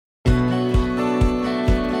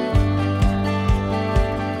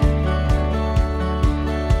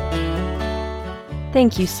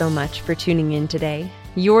Thank you so much for tuning in today.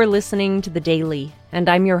 You're listening to The Daily, and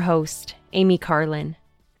I'm your host, Amy Carlin.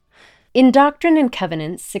 In Doctrine and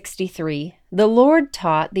Covenants 63, the Lord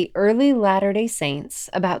taught the early Latter-day Saints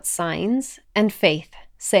about signs and faith,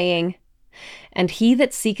 saying, "And he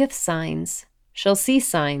that seeketh signs shall see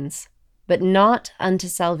signs, but not unto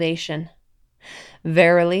salvation.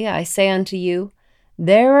 Verily I say unto you,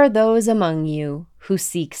 there are those among you who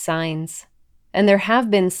seek signs, and there have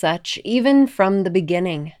been such even from the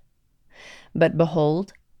beginning. But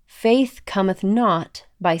behold, faith cometh not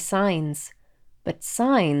by signs, but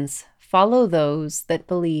signs follow those that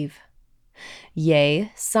believe.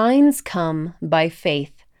 Yea, signs come by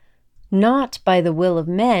faith, not by the will of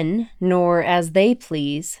men, nor as they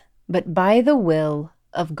please, but by the will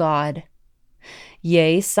of God.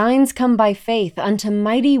 Yea, signs come by faith unto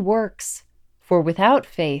mighty works, for without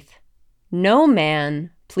faith no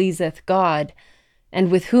man pleaseth God, and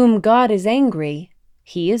with whom God is angry,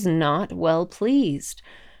 he is not well pleased.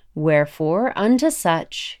 Wherefore unto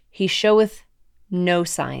such he showeth no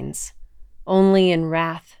signs, only in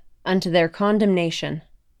wrath unto their condemnation.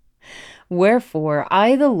 Wherefore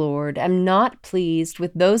I, the Lord, am not pleased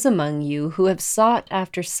with those among you who have sought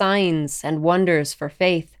after signs and wonders for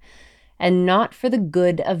faith, and not for the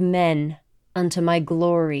good of men unto my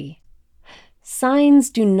glory.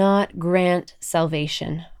 Signs do not grant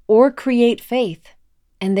salvation or create faith,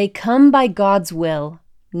 and they come by God's will,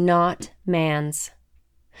 not man's.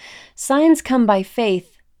 Signs come by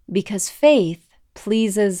faith because faith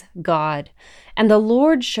pleases God, and the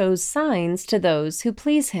Lord shows signs to those who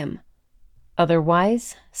please him.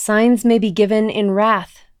 Otherwise, signs may be given in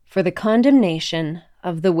wrath for the condemnation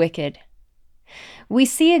of the wicked. We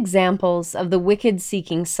see examples of the wicked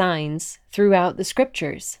seeking signs throughout the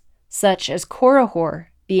scriptures, such as Korihor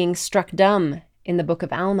being struck dumb in the book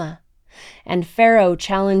of Alma, and Pharaoh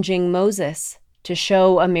challenging Moses to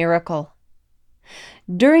show a miracle.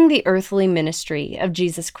 During the earthly ministry of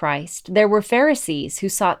Jesus Christ, there were Pharisees who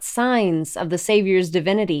sought signs of the Savior's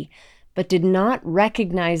divinity, but did not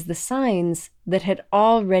recognize the signs that had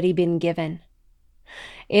already been given.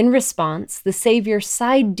 In response, the Savior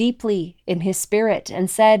sighed deeply in his spirit and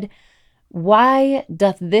said, "Why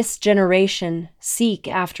doth this generation seek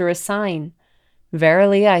after a sign?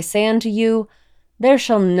 Verily I say unto you, there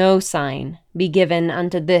shall no sign be given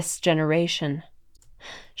unto this generation."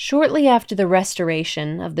 Shortly after the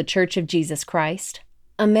restoration of the Church of Jesus Christ,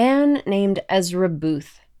 a man named Ezra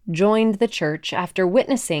Booth joined the church after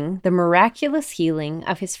witnessing the miraculous healing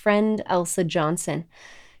of his friend Elsa Johnson,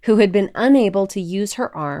 who had been unable to use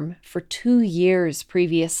her arm for 2 years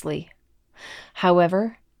previously.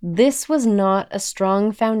 However, this was not a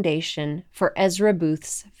strong foundation for Ezra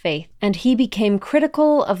Booth's faith, and he became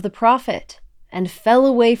critical of the prophet and fell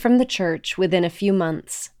away from the church within a few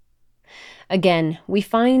months. Again, we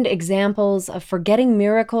find examples of forgetting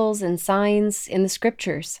miracles and signs in the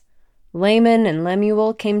scriptures. Laman and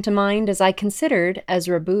Lemuel came to mind as I considered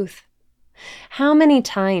Ezra Booth. How many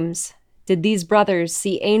times did these brothers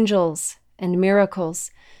see angels and miracles,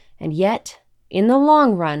 and yet, in the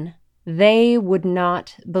long run, they would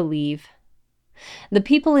not believe? The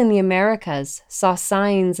people in the Americas saw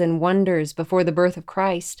signs and wonders before the birth of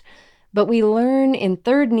Christ, but we learn in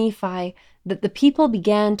 3 Nephi that the people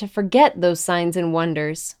began to forget those signs and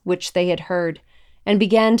wonders which they had heard, and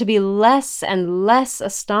began to be less and less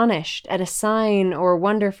astonished at a sign or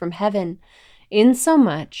wonder from heaven,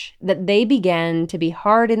 insomuch that they began to be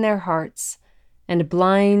hard in their hearts and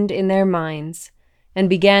blind in their minds, and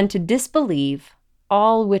began to disbelieve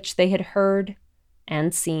all which they had heard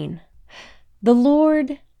and seen. The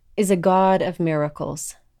Lord is a God of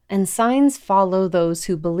miracles, and signs follow those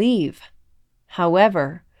who believe.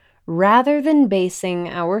 However, rather than basing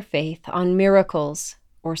our faith on miracles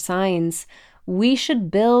or signs, we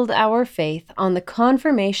should build our faith on the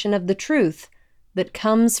confirmation of the truth that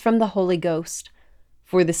comes from the Holy Ghost.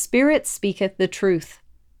 For the Spirit speaketh the truth,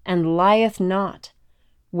 and lieth not.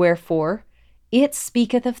 Wherefore, it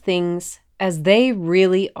speaketh of things as they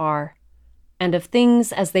really are, and of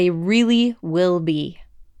things as they really will be.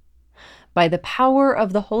 By the power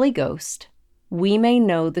of the Holy Ghost, we may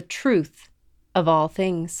know the truth of all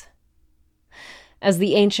things. As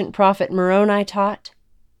the ancient prophet Moroni taught,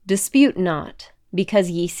 "Dispute not, because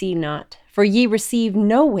ye see not, for ye receive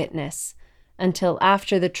no witness until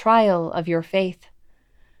after the trial of your faith.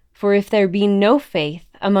 For if there be no faith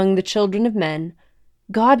among the children of men,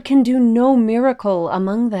 God can do no miracle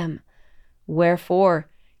among them. Wherefore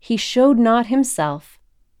he showed not himself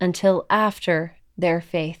until after their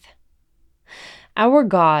faith." Our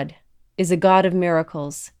God is a God of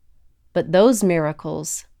miracles, but those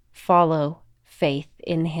miracles follow faith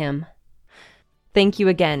in him. Thank you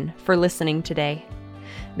again for listening today.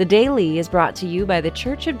 The Daily is brought to you by The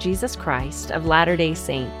Church of Jesus Christ of Latter-day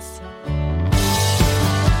Saints.